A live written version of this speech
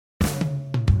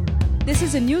This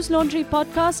is a News Laundry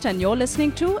podcast and you're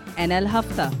listening to NL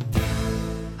Hafta.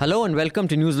 Hello and welcome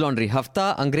to News Laundry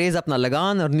Hafta. Angrez apna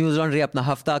lagan aur News Laundry apna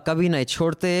hafta kabhi nahi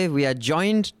chhodte. We are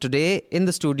joined today in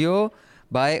the studio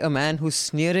by a man who's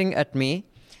sneering at me,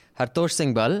 Hartosh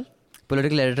Singh Bal,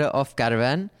 political editor of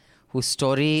Caravan, whose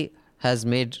story has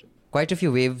made quite a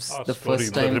few waves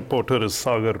first time. The reporter is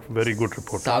Sagar, very good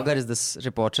reporter. Sagar is this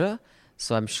reporter.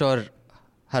 So I'm sure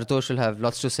Hartosh will have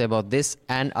lots to say about this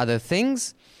and other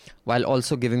things, while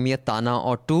also giving me a tana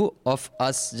or two of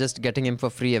us just getting him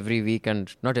for free every week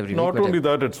and not every Not week. only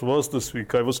that, it's worse this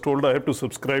week. I was told I have to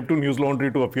subscribe to News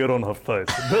Laundry to appear on Hafta.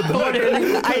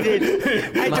 I did.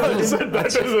 I told him. That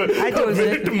is a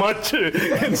bit much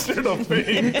instead of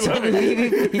paying.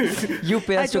 You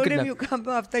pay I us to told him kidnap. you come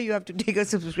after you have to take a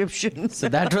subscription. So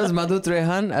that was Madhu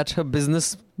Trehan at her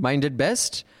business-minded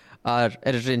best. Our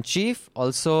editor-in-chief,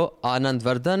 also Anand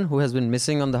Vardhan, who has been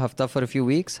missing on the Hafta for a few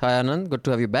weeks. Hi Anand, good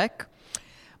to have you back.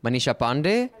 Manisha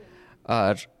Pandey,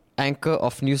 our anchor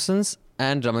of Nuisance,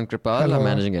 and Raman Kripal, our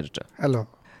managing editor. Hello.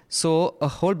 So a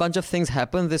whole bunch of things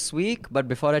happened this week, but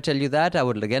before I tell you that, I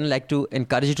would again like to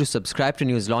encourage you to subscribe to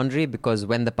News Laundry, because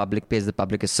when the public pays, the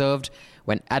public is served.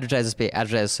 When advertisers pay,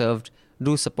 advertisers served.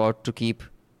 Do support to keep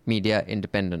media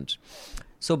independent.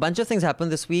 So a bunch of things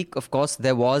happened this week. Of course,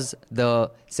 there was the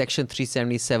Section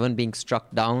 377 being struck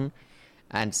down,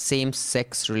 and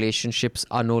same-sex relationships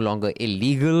are no longer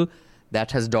illegal.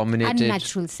 That has dominated.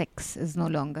 Unnatural sex is no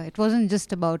longer. It wasn't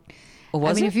just about...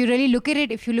 Was it? if you really look at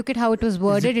it, if you look at how it was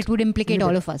worded, it would implicate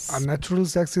all of us. Unnatural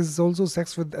sex is also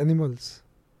sex with animals.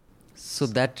 So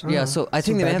that, so I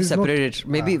think they may have separated it.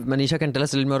 Maybe Manisha can tell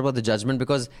us a little more about the judgment,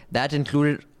 because that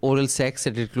included oral sex,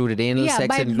 it included anal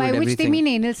sex, it included by which everything. they mean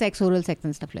anal sex, oral sex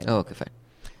and stuff like that. Oh, okay, fine.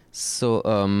 So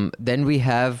then we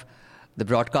have the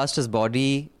broadcaster's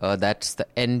body, that's the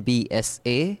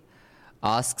NBSA,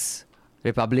 asks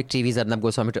Republic TV's Arnab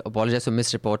Goswami to apologize for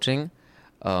misreporting.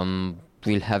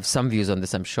 We'll have some views on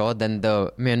this, I'm sure. Then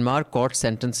the Myanmar court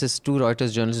sentences two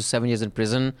Reuters journalists to 7 years in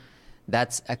prison.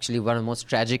 That's actually one of the most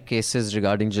tragic cases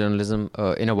regarding journalism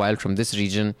in a while from this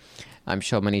region. I'm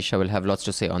sure Manisha will have lots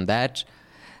to say on that.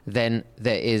 Then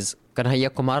there is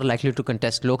Kanhaiya Kumar likely to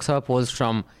contest Lok Sabha polls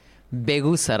from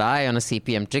Begusarai on a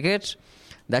CPM ticket.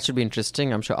 That should be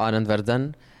interesting. I'm sure Anand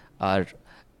Vardhan, our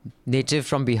native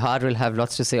from Bihar, will have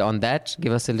lots to say on that.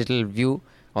 Give us a little view.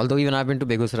 Although even I've been to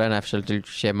Begusarai and I've to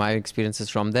share my experiences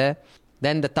from there.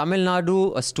 Then the Tamil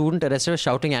Nadu, a student arrested for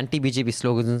shouting anti-BJP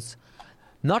slogans.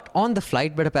 Not on the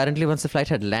flight, but apparently once the flight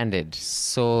had landed.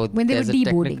 So When they were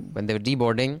deboarding. When they were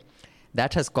deboarding,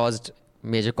 that has caused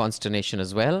major consternation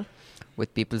as well,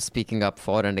 with people speaking up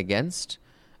for and against,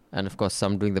 and of course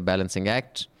some doing the balancing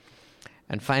act.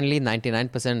 And finally,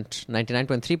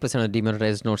 99.3% of the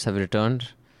demonetized notes have returned.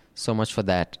 So much for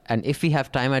that. And if we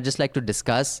have time, I'd just like to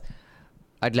discuss,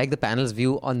 I'd like the panel's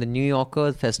view on the New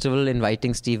Yorker festival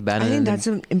inviting Steve Bannon. I think that's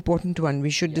an important one. We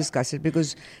should discuss it,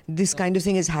 because this kind of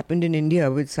thing has happened in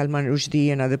India with Salman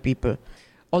Rushdie and other people.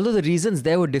 Although the reasons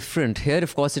there were different. Here,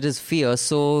 of course, it is fear.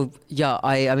 So, yeah,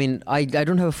 I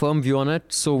don't have a firm view on it.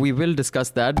 So we will discuss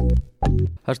that.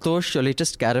 Hartosh, your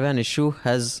latest Caravan issue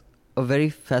has a very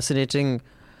fascinating,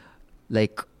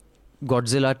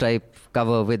 Godzilla-type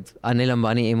cover with Anil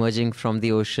Ambani emerging from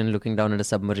the ocean, looking down at a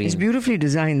submarine. It's beautifully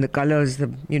designed. The colors,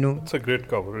 It's a great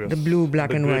cover, yes. The blue,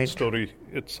 black and great white. Story.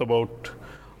 It's about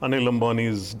Anil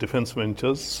Ambani's defense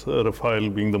ventures, Rafael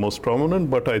being the most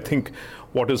prominent. But I think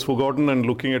what is forgotten and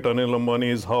looking at Anil Ambani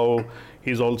is how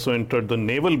he's also entered the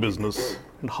naval business,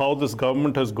 and how this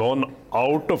government has gone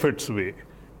out of its way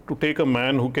to take a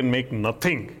man who can make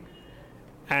nothing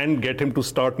and get him to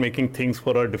start making things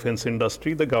for our defense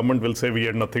industry. The government will say we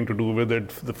had nothing to do with it.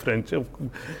 The French,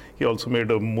 he also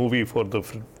made a movie for the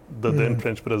then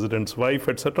French president's wife,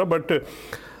 etc. But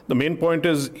the main point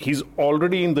is he's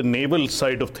already in the naval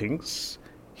side of things.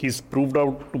 He's proved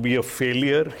out to be a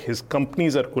failure. His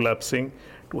companies are collapsing.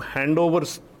 To hand over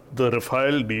the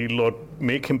Rafael deal or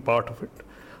make him part of it,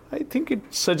 I think it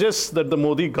suggests that the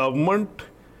Modi government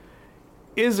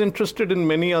is interested in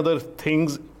many other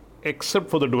things except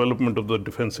for the development of the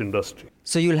defense industry.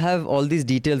 So you'll have all these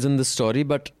details in the story,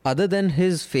 but other than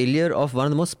his failure of one of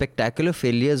the most spectacular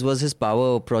failures was his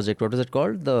power project. What was it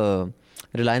called? The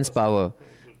Reliance Power,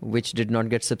 which did not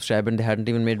get subscribed, and they hadn't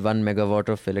even made 1 megawatt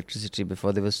of electricity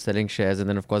before they were selling shares, and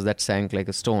then of course that sank like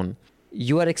a stone.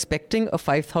 You are expecting a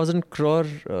 5,000 crore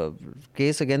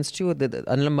case against you? Anil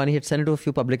Ambani had sent it to a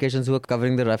few publications who were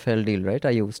covering the Rafael deal, right?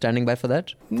 Are you standing by for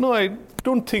that? No, I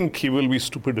don't think he will be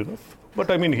stupid enough. But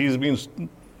I mean, he's been,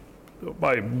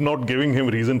 by not giving him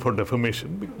reason for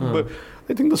defamation. But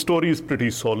I think the story is pretty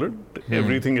solid.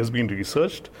 Everything has been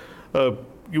researched.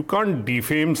 you can't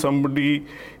defame somebody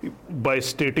by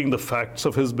stating the facts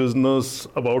of his business,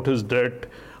 about his debt,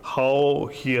 how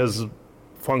he has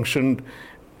functioned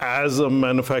as a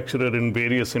manufacturer in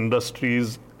various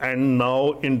industries, and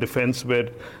now in defense, where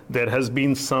there has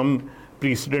been some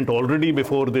precedent already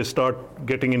before they start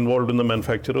getting involved in the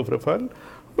manufacture of Rafale.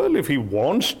 Well, if he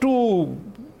wants to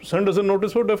send us a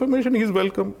notice for defamation, he's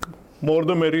welcome. More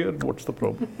the merrier. What's the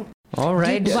problem? All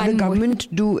right. Did the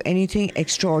government do anything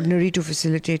extraordinary to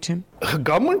facilitate him?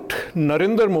 Government,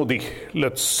 Narendra Modi,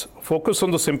 let's focus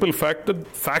on the simple fact that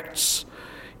facts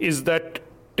is that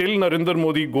till Narendra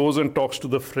Modi goes and talks to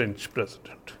the French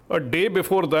president, a day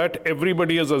before that,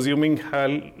 everybody is assuming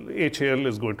HAL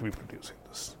is going to be producing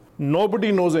this.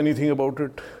 Nobody knows anything about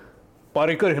it.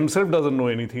 Parikar himself doesn't know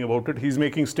anything about it. He's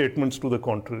making statements to the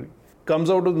contrary. Comes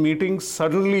out of the meeting,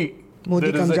 suddenly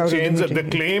Modi there is a change. The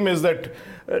claim is that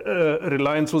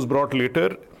Reliance was brought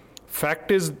later.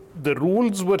 Fact is, the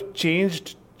rules were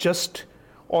changed just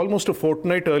almost a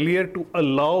fortnight earlier to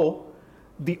allow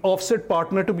the offset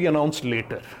partner to be announced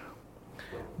later.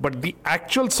 But the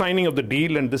actual signing of the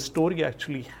deal, and this story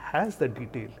actually has the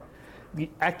detail, the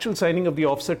actual signing of the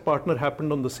offset partner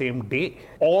happened on the same day.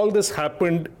 All this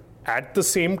happened at the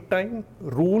same time.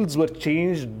 Rules were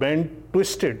changed, bent,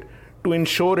 twisted to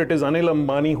ensure it is Anil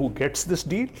Ambani who gets this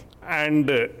deal. And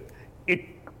it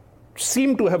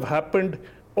seemed to have happened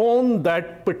on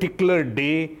that particular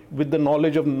day with the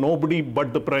knowledge of nobody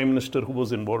but the Prime Minister who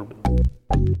was involved in it.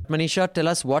 Manisha, tell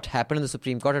us what happened in the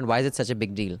Supreme Court and why is it such a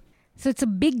big deal? So it's a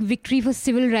big victory for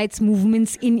civil rights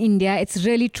movements in India. It's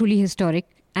really, truly historic.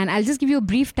 And I'll just give you a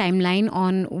brief timeline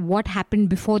on what happened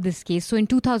before this case. So in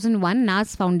 2001,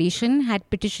 Naz Foundation had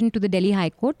petitioned to the Delhi High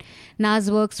Court. Naz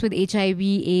works with HIV,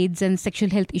 AIDS and sexual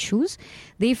health issues.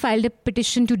 They filed a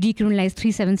petition to decriminalize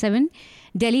 377.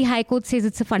 Delhi High Court says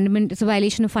it's a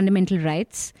violation of fundamental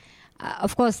rights.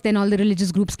 Of course, then all the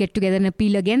religious groups get together and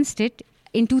appeal against it.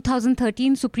 In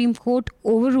 2013, Supreme Court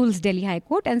overrules Delhi High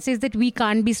Court and says that we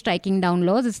can't be striking down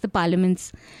laws. It's the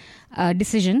Parliament's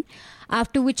decision.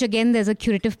 After which, again, there's a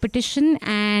curative petition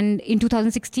and in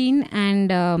 2016. And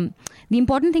the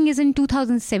important thing is in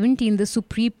 2017, the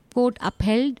Supreme Court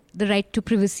upheld the right to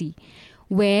privacy,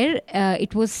 where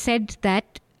it was said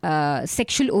that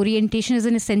sexual orientation is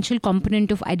an essential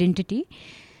component of identity.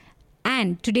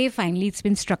 And today, finally, it's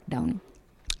been struck down.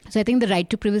 So I think the right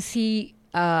to privacy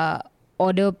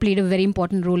order played a very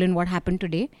important role in what happened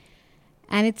today.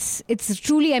 And it's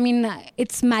truly, I mean,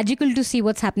 it's magical to see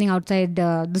what's happening outside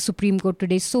the Supreme Court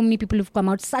today. So many people have come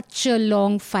out. Such a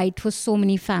long fight for so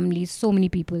many families, so many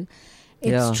people.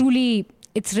 It's truly,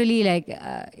 it's really like,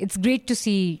 it's great to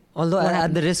see. Although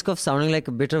at the risk of sounding like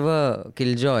a bit of a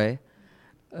killjoy,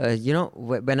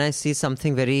 when I see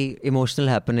something very emotional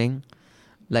happening,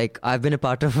 like I've been a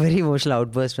part of a very emotional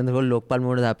outburst when the whole Lokpal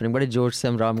movement was happening. But George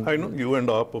Sam Ram. I know, you and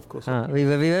AAP, of course. We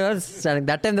were standing.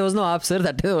 That time there was no AAP, sir.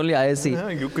 That was only ISC. Yeah,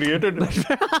 you created it.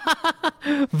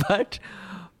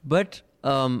 But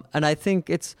and I think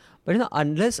it's, but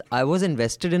unless I was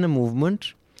invested in a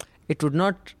movement, it would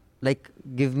not like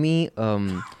give me,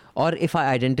 or if I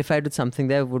identified with something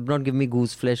there, would not give me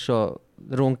goose flesh or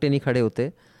rongte nahi khade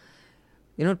hote.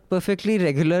 Perfectly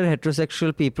regular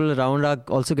heterosexual people around are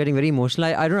also getting very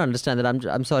emotional. I don't understand that.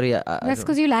 I'm sorry. That's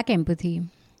because you lack empathy,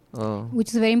 which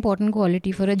is a very important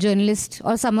quality for a journalist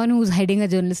or someone who's heading a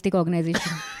journalistic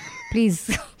organization.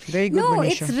 Please. Very good, No,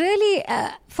 Manisha. it's really,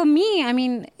 for me, I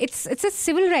mean, it's a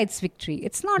civil rights victory.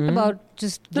 It's not about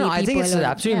just gay people. I think it's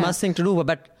absolutely must thing to do,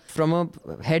 but from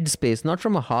a head space, not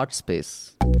from a heart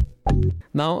space.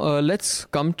 Now, let's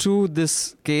come to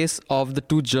this case of the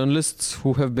two journalists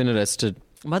who have been arrested.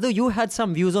 Madhu, you had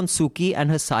some views on Suu Kyi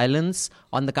and her silence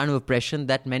on the kind of oppression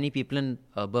that many people in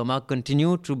Burma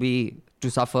continue to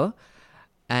suffer,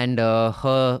 and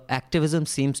her activism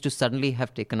seems to suddenly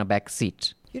have taken a back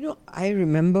seat. I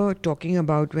remember talking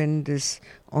about when this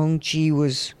Aung Chi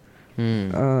was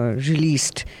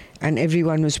released and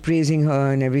everyone was praising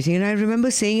her and everything. And I remember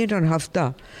saying it on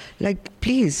Hafta, like,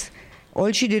 please,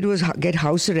 all she did was get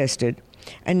house arrested.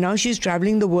 And now she's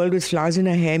traveling the world with flowers in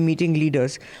her hair, meeting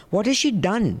leaders. What has she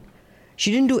done?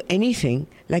 She didn't do anything.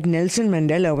 Like Nelson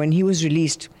Mandela, when he was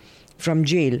released from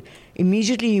jail,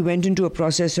 immediately he went into a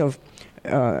process of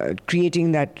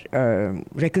creating that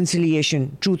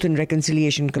Truth and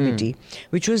Reconciliation Committee,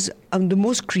 which was the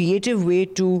most creative way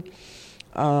to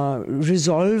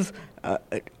resolve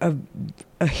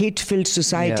a hate-filled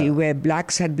society where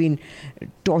blacks had been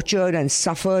tortured and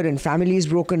suffered and families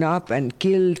broken up and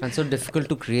killed. And so difficult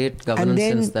to create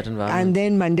governance in that environment. And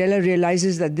then Mandela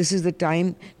realizes that this is the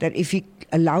time that if he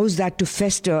allows that to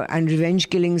fester and revenge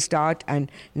killings start, and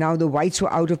now the whites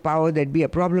were out of power, there'd be a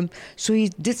problem. So he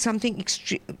did something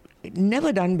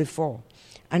never done before,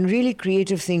 and really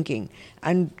creative thinking,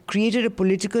 and created a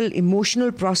political,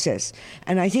 emotional process.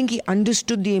 And I think he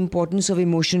understood the importance of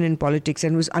emotion in politics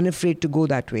and was unafraid to go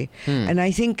that way. And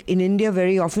I think in India,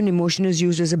 very often emotion is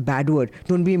used as a bad word.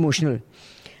 Don't be emotional.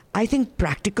 I think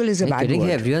practical is a bad word.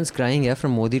 Everyone's crying,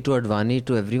 from Modi to Advani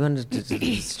to everyone sheds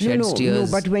tears. No,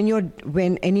 but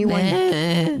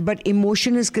but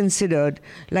emotion is considered,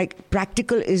 like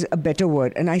practical is a better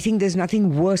word. And I think there's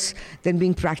nothing worse than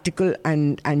being practical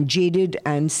and jaded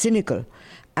and cynical.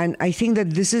 And I think that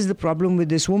this is the problem with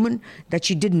this woman, that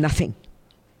she did nothing.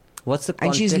 What's the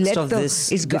context of this?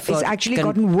 It's actually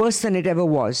gotten worse than it ever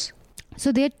was.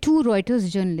 So there are two Reuters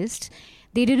journalists.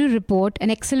 They did a report, an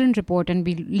excellent report, and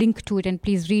we'll link to it and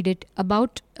please read it,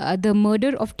 about the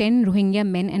murder of 10 Rohingya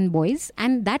men and boys.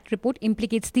 And that report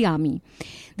implicates the army.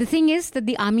 The thing is that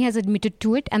the army has admitted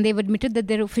to it, and they've admitted that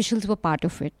their officials were part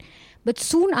of it. But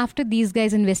soon after these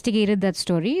guys investigated that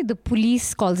story, the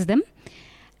police calls them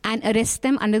and arrests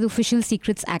them under the Official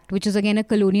Secrets Act, which is again a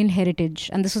colonial heritage.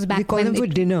 And this was back when... They call them for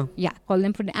dinner. Yeah, call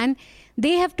them for dinner. And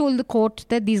they have told the court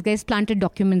that these guys planted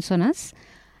documents on us.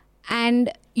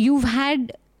 And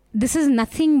this is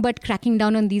nothing but cracking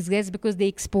down on these guys because they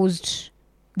exposed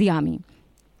the army.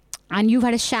 And you've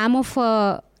had a sham of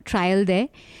a trial there.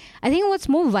 I think what's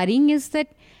more worrying is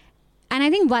that, and I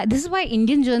think this is why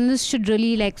Indian journalists should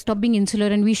really stop being insular,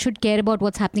 and we should care about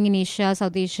what's happening in Asia,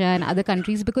 South Asia and other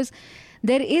countries, because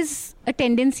there is a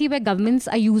tendency where governments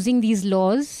are using these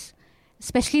laws,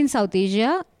 especially in South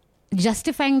Asia,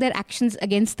 justifying their actions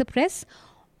against the press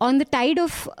on the tide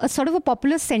of a sort of a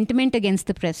popular sentiment against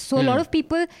the press. So a lot of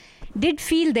people did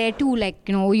feel there too,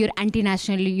 you're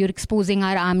anti-national, you're exposing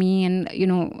our army, and,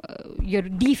 you're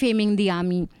defaming the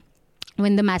army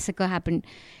when the massacre happened.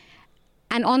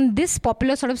 And on this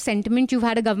popular sort of sentiment, you've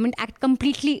had a government act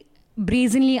completely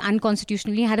brazenly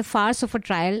unconstitutionally, had a farce of a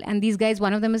trial, and these guys,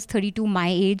 one of them is 32, my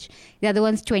age, the other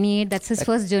one's 28, that's his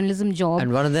first journalism job,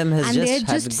 and one of them has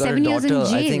got 7 years a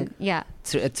daughter, in jail. I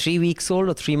think 3 weeks old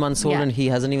or 3 months old, and he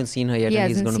hasn't even seen her yet, and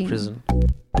he's going to prison.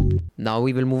 Now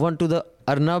we will move on to the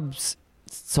Arnab's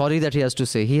sorry that he has to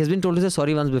say. He has been told to say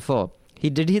sorry once before. He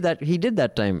did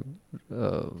that time.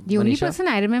 The only person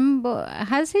I remember,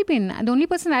 has he been? The only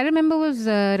person I remember was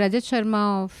Rajat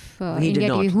Sharma of India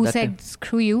TV, who said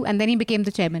screw you, and then he became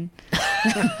the chairman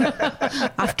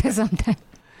after some time.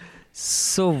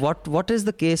 So what is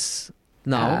the case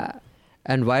now,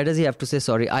 and why does he have to say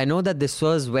sorry? I know that this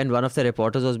was when one of the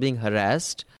reporters was being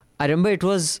harassed. I remember it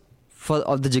was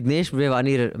of the Jignesh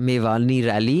Mevani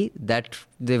rally that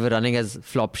they were running as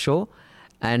flop show.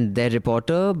 And their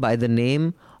reporter by the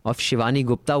name of Shivani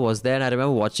Gupta was there. And I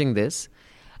remember watching this.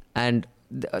 And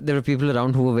there were people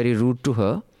around who were very rude to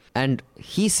her. And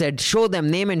he said, show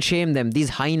them, name and shame them. These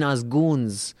hyenas,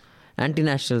 goons,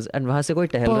 anti-nationals. And वहाँ से कोई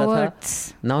टहल रहा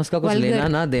था. ना उसका कुछ लेना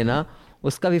ना देना.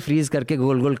 उसका भी फ्रीज करके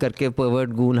गोल गोल करके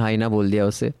pervert, goon, hyena बोल दिया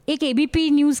उसे. एक ABP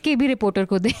न्यूज़ के भी रिपोर्टर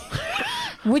को दे.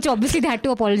 Which obviously they had to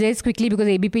apologize quickly because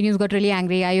ABP News got really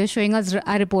angry. You're showing us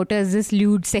our reporter as this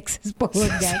lewd, sexist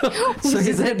pervert guy who's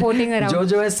just reporting around.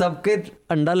 जो है सबके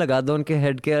अंडा लगा दो उनके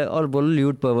हेड के और बोलो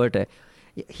lewd pervert है.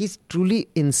 He's truly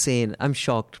insane. I'm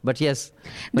shocked. But yes.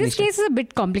 This case is a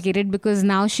bit complicated because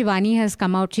now Shivani has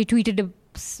come out. She tweeted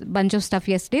a bunch of stuff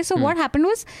yesterday. So what happened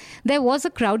was there was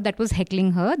a crowd that was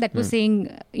heckling her, that was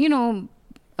saying,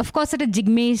 of course at a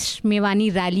Jignesh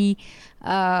Mevani rally,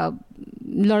 a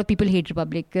lot of people hate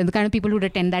Republic. The kind of people who would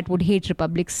attend that would hate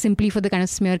Republic simply for the kind of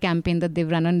smear campaign that they've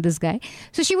run on this guy.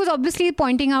 So she was obviously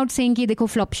pointing out, saying ki dekho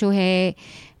flop show hai,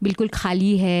 bilkul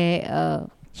khali hai.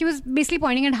 She was basically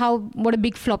pointing at what a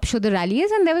big flop show the rally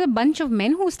is, and there was a bunch of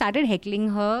men who started heckling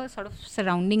her, sort of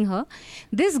surrounding her.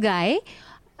 This guy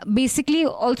basically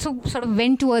also sort of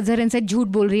went towards her and said,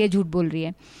 "Jhoot bol rahi hai, jhoot bol rahi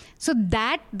hai." So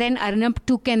that then Arnab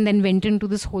took and then went into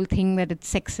this whole thing that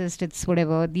it's sexist, it's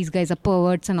whatever, these guys are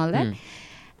perverts and all that.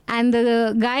 And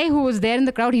the guy who was there in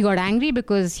the crowd, he got angry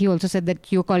because he also said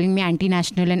that you're calling me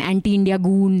anti-national and anti-India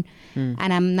goon,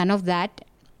 and I'm none of that.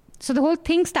 So the whole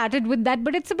thing started with that,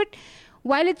 but it's a bit,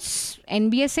 while it's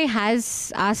NBSA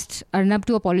has asked Arnab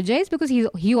to apologize because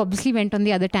he obviously went on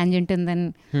the other tangent and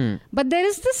then, but there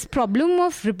is this problem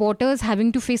of reporters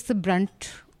having to face the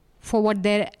brunt for what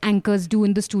their anchors do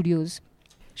in the studios.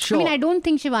 Sure. I mean, I don't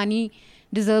think Shivani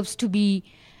deserves to be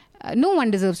no one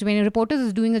deserves to. When a reporter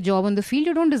is doing a job on the field,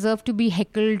 you don't deserve to be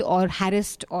heckled or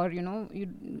harassed or,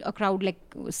 a crowd like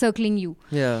circling you.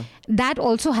 Yeah. That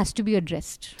also has to be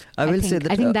addressed. I will say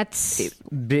that I think that's...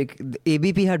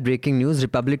 ABP had breaking news.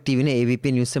 Republic TV ने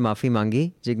ABP news से माफी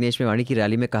मांगी. जिग्नेश मेवाणी की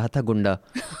rally में कहा था गुंडा.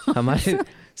 हमारे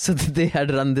so they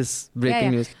had run this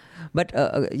breaking news. But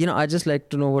I just like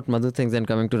to know what Madhu thinks. And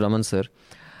coming to Raman sir,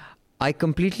 I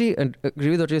completely agree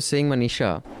with what you're saying,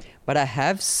 Manisha. But I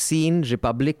have seen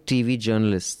Republic TV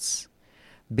journalists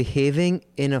behaving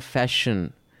in a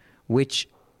fashion which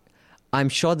I'm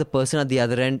sure the person at the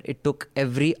other end, it took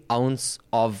every ounce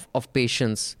of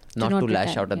patience not to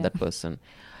lash out at that person.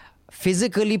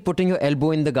 Physically putting your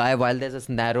elbow in the guy while there's this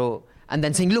narrow and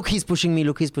then saying, look, he's pushing me,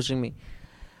 look, he's pushing me.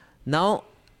 Now,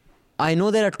 I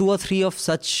know there are 2 or 3 of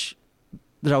such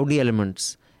rowdy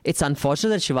elements. It's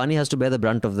unfortunate that Shivani has to bear the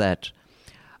brunt of that.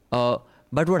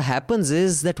 But what happens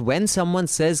is that when someone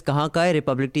says, "Kahan ka hai?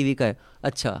 Republic TV ka hai?"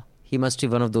 Acha, he must be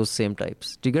one of those same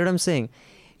types. Do you get what I'm saying?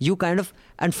 You kind of,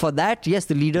 and for that, yes,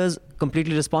 the leader's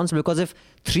completely responsible, because if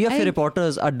 3 of your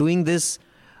reporters are doing this,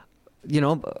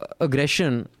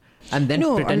 aggression, and then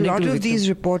pretending a lot of these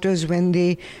reporters, when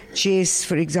they chase,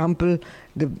 for example,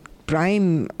 the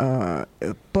prime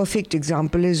perfect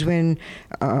example is when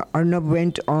Arnab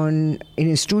went on in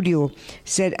his studio,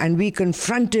 said, and we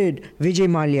confronted Vijay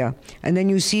Mallya, and then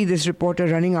you see this reporter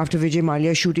running after Vijay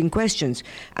Mallya shooting questions,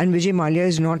 and Vijay Mallya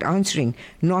is not answering,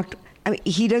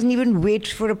 he doesn't even wait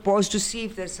for a pause to see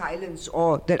if there's silence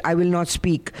or that I will not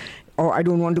speak or I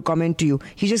don't want to comment to you.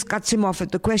 He just cuts him off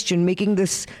at the question, making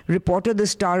this reporter the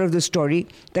star of the story,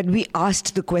 that we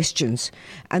asked the questions,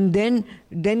 and then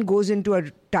goes into a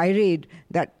tirade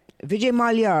that Vijay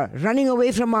Mallya running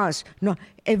away from us. No,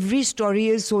 every story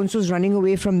is so-and-so's running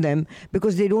away from them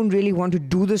because they don't really want to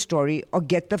do the story or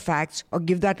get the facts or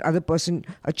give that other person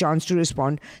a chance to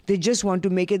respond. They just want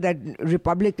to make it that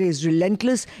Republic is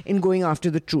relentless in going after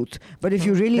the truth. But if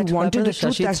you really wanted the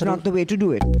truth, that's not the way to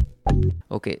do it.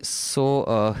 Okay,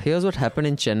 so here's what happened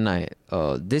in Chennai.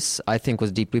 This, I think,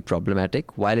 was deeply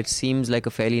problematic. While it seems like a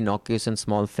fairly innocuous and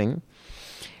small thing,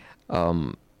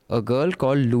 a girl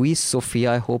called Louise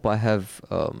Sophia, I hope I have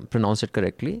pronounced it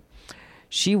correctly,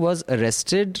 she was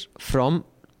arrested from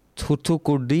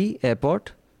Thoothukudi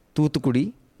airport,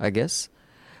 Thoothukudi, I guess,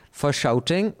 for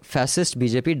shouting fascist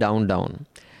BJP down down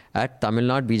at Tamil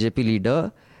Nadu BJP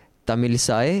leader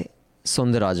Tamilisai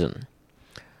Soundarajan.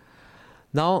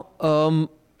 Now,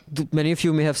 many of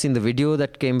you may have seen the video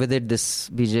that came with it. This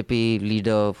BJP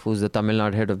leader, who's the Tamil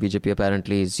Nadu head of BJP,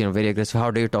 apparently is very aggressive.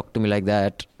 How do you talk to me like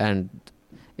that? And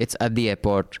it's at the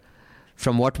airport.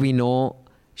 From what we know,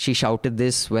 she shouted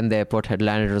this when the airport had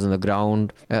landed, it was on the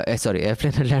ground.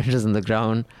 Airplane had landed, it was on the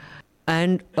ground.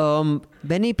 And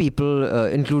many people,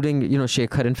 including,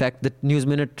 Shekhar, in fact, the News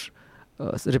Minute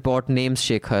report names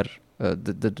Shekhar.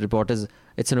 The report is,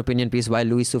 it's an opinion piece, while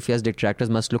Louis Sophia's detractors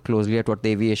must look closely at what the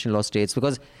aviation law states,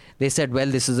 because they said, well,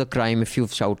 this is a crime. If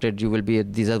you've shouted,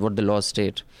 these are what the laws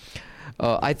state.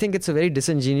 I think it's a very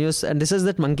disingenuous, and this is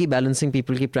that monkey balancing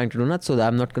people keep trying to do. So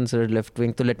I'm not considered left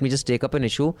wing. So let me just take up an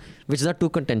issue which is not too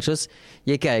contentious.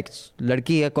 Ye kya hai?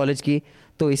 Ladki hai college ki,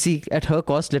 to isi at her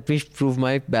cost, let me prove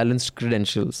my balanced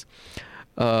credentials.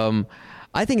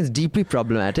 I think it's deeply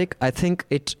problematic. I think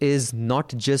it is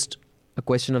not just a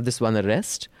question of this one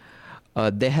arrest.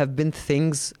 There have been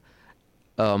things,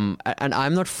 and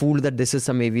I'm not fooled that this is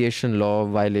some aviation law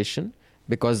violation,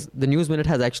 because the News Minute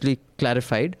has actually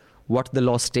clarified what the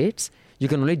law states. You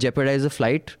can only jeopardize a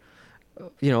flight,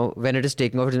 when it is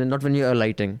taking off, not when you are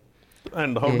alighting.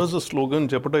 And how does the slogan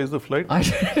jeopardize the flight?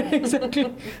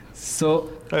 Exactly. So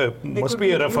must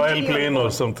be a Rafale plane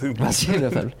or something. Must be a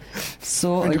Rafale.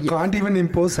 So and you can't even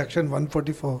impose Section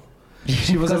 144.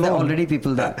 She was alone. There are already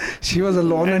people there. She was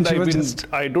alone, and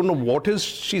I don't know what is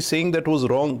she saying that was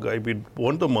wrong.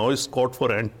 Weren't the Maoists caught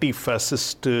for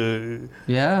anti-fascist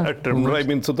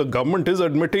attempt? So the government is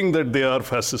admitting that they are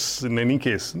fascists in any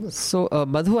case. So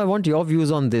Madhu, I want your views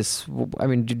on this.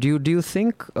 Do you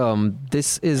think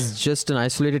this is just an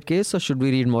isolated case, or should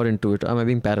we read more into it? Am I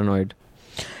being paranoid?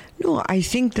 No, I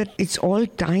think that it's all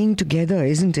tying together,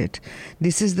 isn't it?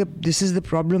 This is the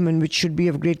problem, and which should be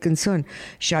of great concern.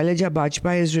 Shailaja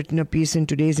Bajpai has written a piece in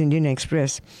today's Indian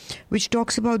Express which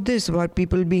talks about this, about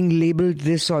people being labelled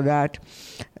this or that.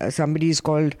 Somebody is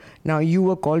called, now you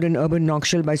were called an urban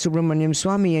Nakshal by Subramaniam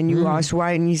Swami, and you asked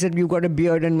why, and he said, you've got a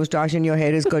beard and moustache and your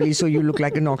hair is curly, so you look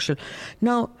like a Nakshal.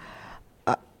 Now,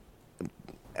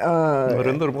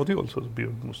 Narendra Modi also has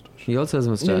beard, moustache. He also has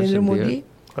moustache Narendra and Modi? beard.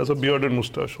 Has a beard and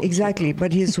moustache also. Exactly,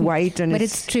 but he's white and But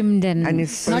it's trimmed and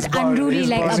it's not unruly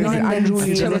like it's not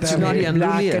unruly, Abhinandan's. it's not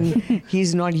black, and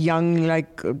he's not young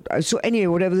like. So anyway,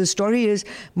 whatever the story is,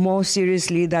 more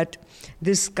seriously, that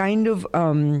this kind of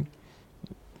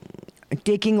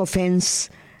taking offense,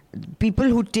 people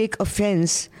who take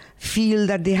offense feel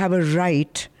that they have a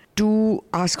right to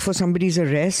ask for somebody's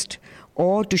arrest,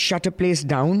 or to shut a place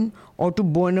down, or to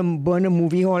burn a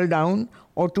movie hall down,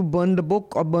 or to burn the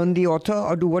book, or burn the author,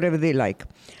 or do whatever they like.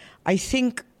 I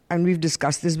think, and we've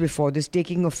discussed this before, this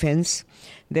taking offense,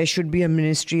 there should be a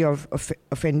ministry of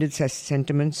offended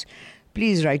sentiments.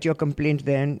 Please write your complaint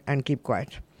there and keep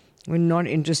quiet. We're not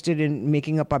interested in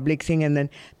making a public thing, and then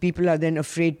people are then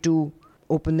afraid to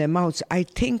open their mouths. I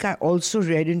think I also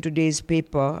read in today's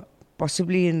paper,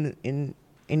 possibly in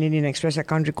Indian Express, I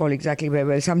can't recall exactly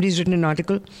where somebody's written an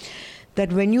article,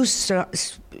 that when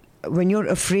you're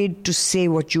afraid to say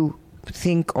what you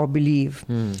think or believe,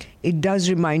 it does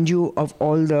remind you of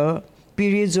all the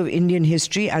periods of Indian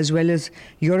history as well as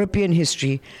European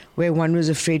history where one was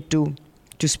afraid to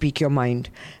speak your mind.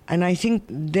 And I think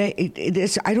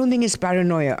I don't think it's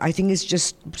paranoia. I think it's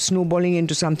just snowballing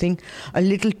into something a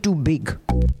little too big.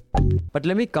 But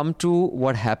let me come to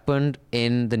what happened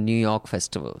in the New Yorker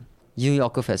Festival.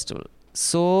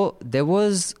 So there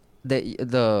was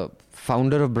the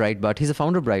founder of Breitbart. He's a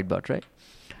founder of Breitbart, right?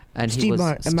 And Steve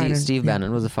Bannon. Steve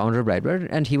Bannon was the founder of Breitbart,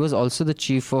 and he was also the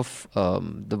chief of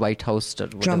the White House,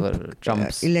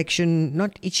 Trump's election.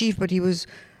 Not chief, but he was.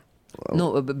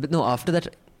 No. After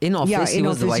that, in office, he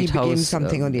was the White House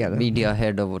something or the other. Media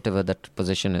head or whatever that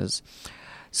position is.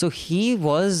 So he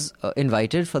was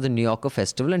invited for the New Yorker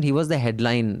Festival, and he was the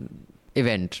headline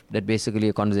event. That basically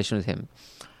a conversation with him.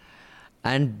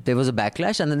 And there was a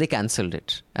backlash, and then they cancelled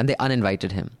it, and they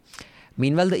uninvited him.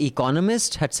 Meanwhile, The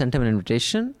Economist had sent him an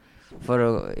invitation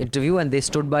for an interview, and they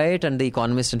stood by it. And The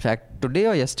Economist, in fact, today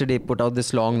or yesterday, put out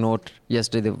this long note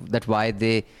that why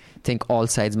they think all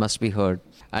sides must be heard.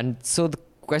 And so the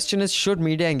question is, should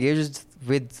media engage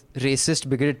with racist,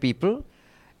 bigoted people?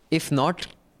 If not,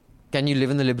 can you live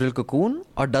in the liberal cocoon?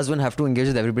 Or does one have to engage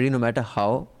with everybody no matter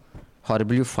how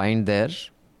horrible you find their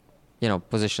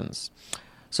positions?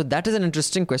 So that is an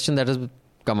interesting question that has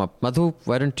come up. Madhu,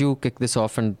 why don't you kick this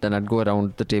off, and then I'd go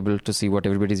around the table to see what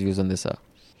everybody's views on this are.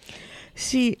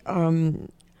 See, the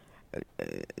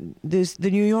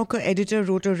New Yorker editor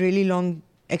wrote a really long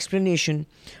explanation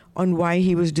on why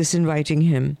he was disinviting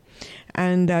him.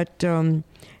 And that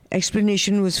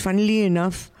explanation was, funnily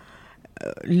enough,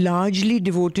 largely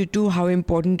devoted to how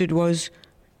important it was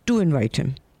to invite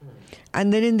him.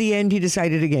 And then in the end, he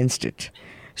decided against it.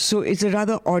 So it's a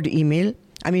rather odd letter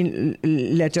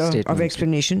Statement. Of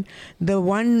explanation. The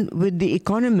one with The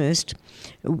Economist,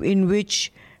 in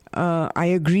which I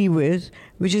agree with,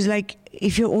 which is like,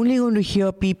 if you're only going to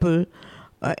hear people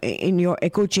in your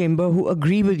echo chamber who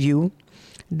agree with you,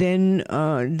 then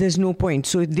there's no point.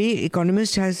 So The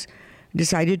Economist has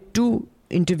decided to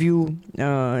interview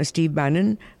Steve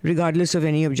Bannon, regardless of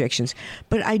any objections.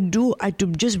 But to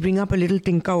just bring up a little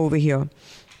tinka over here,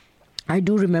 I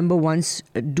do remember once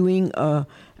doing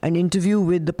an interview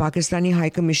with the Pakistani High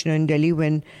Commissioner in Delhi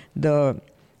when the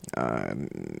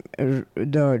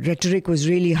rhetoric was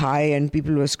really high and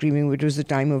people were screaming. It was the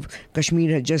time of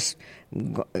Kashmir it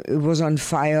was on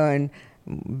fire, and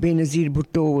Benazir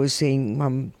Bhutto was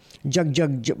saying, "Jag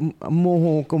jag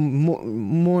moho ko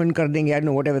mohan kar denge." I don't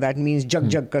know whatever that means. Jag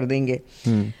jag kar denge.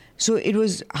 So it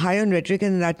was high on rhetoric,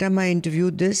 and that time I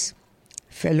interviewed this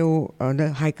fellow,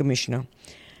 the High Commissioner.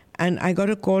 And I got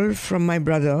a call from my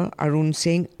brother, Arun,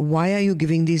 saying, "Why are you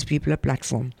giving these people a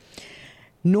platform?"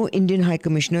 No Indian High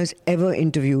Commissioner is ever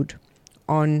interviewed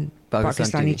on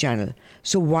Pakistani channel.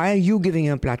 So why are you giving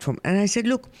him a platform? And I said,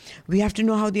 look, we have to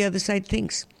know how the other side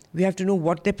thinks. We have to know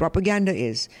what their propaganda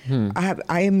is.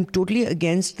 I am totally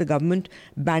against the government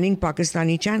banning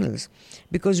Pakistani channels,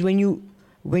 because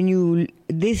when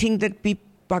they think that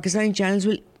Pakistani channels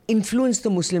will influence the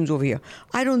Muslims over here.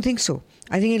 I don't think so.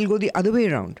 I think it'll go the other way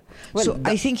around.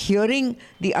 I think hearing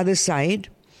the other side,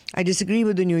 I disagree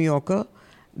with the New Yorker,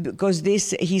 because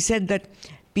he said that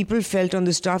people felt on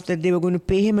the staff that they were going to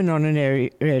pay him an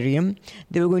honorarium,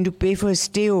 they were going to pay for his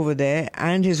stay over there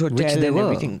and his hotel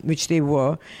everything, which they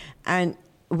were. And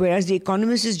whereas The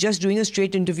Economist is just doing a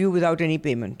straight interview without any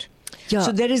payment. Yeah.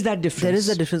 So there is that difference. There is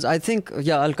a difference. I think,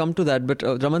 I'll come to that. But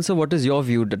Raman sir, what is your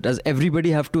view? Does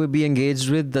everybody have to be engaged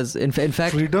with? In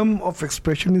fact, freedom of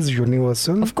expression is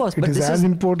universal. Of course, it is as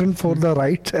important for the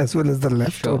right as well as the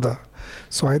left. Sure.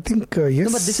 So I think yes.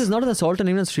 No, but this is not an assault on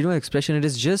anyone's freedom of expression. It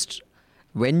is just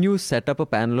when you set up a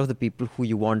panel of the people who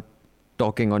you want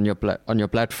talking on your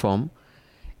platform,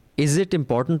 is it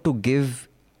important to give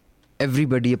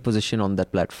everybody a position on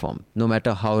that platform, no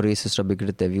matter how racist or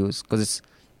bigoted their views. Because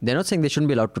they're not saying they shouldn't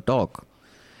be allowed to talk.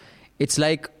 It's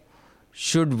like,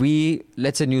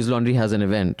 let's say News Laundry has an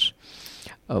event.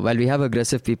 While we have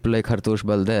aggressive people like Hartosh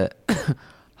Bal there,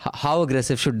 how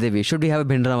aggressive should they be? Should we have a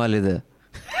Bhindra Wale there?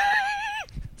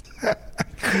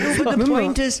 No, but the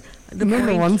point is,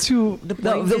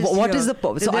 what is the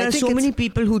point? So there are so many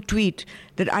people who tweet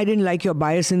that I didn't like your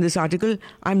bias in this article,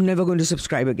 I'm never going to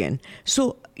subscribe again.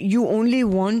 So you only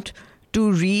want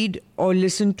to read or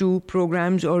listen to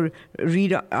programs or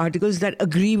read articles that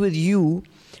agree with you,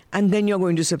 and then you're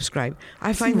going to subscribe.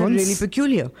 I find that really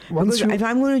peculiar. Because if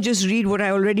I'm going to just read what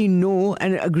I already know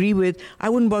and agree with, I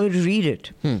wouldn't bother to read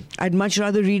it. I'd much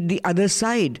rather read the other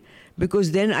side,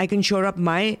 because then I can shore up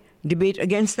my debate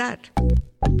against that.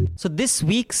 So this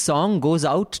week's song goes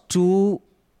out to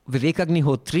Vivek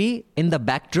Agnihotri in the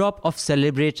backdrop of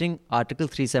celebrating Article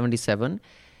 377.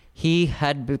 He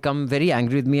had become very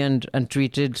angry with me and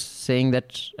tweeted saying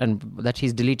that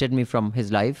he's deleted me from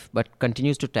his life, but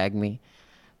continues to tag me.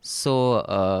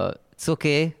 So it's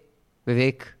okay,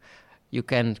 Vivek. You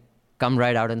can come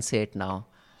right out and say it now.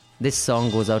 This song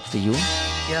goes out to you.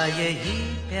 क्या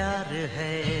यही प्यार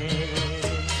है?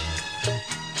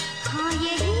 हाँ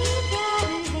यही प्यार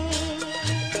है।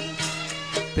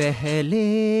 पहले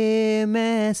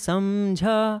मैं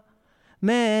समझा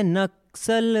मैं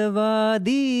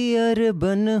नक्सलवादी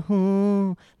अरबन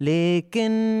हूँ,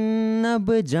 लेकिन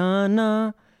अब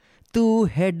जाना तू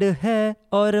हेड है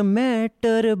और मैं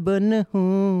टर्बन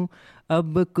हूँ।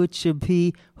 अब कुछ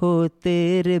भी हो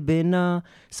तेरे बिना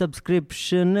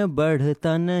सब्सक्रिप्शन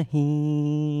बढ़ता नहीं,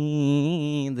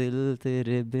 दिल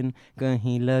तेरे बिन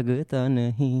कहीं लगता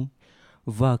नहीं,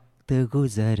 वक्त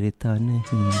गुजरता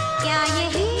नहीं। क्या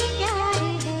यही प्यार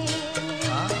है?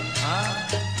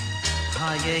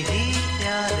 हाँ यही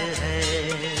प्यार है।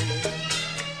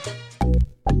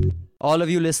 All of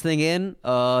you listening in,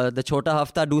 the Chota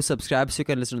Hafta, do subscribe so you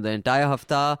can listen to the entire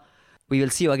Hafta. We will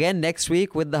see you again next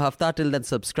week with the Hafta. Till then,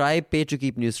 subscribe, pay to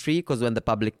keep news free, because when the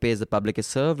public pays, the public is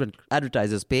served. When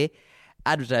advertisers pay,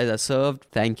 advertisers are served.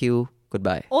 Thank you.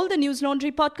 Goodbye. All the News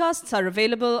Laundry podcasts are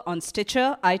available on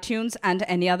Stitcher, iTunes, and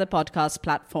any other podcast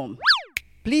platform.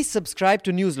 Please subscribe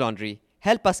to News Laundry.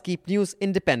 Help us keep news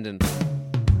independent.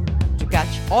 To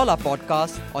catch all our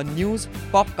podcasts on news,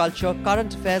 pop culture,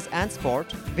 current affairs, and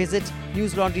sport, visit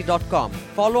newslaundry.com.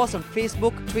 Follow us on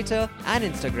Facebook, Twitter, and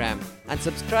Instagram, and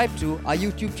subscribe to our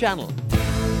YouTube channel.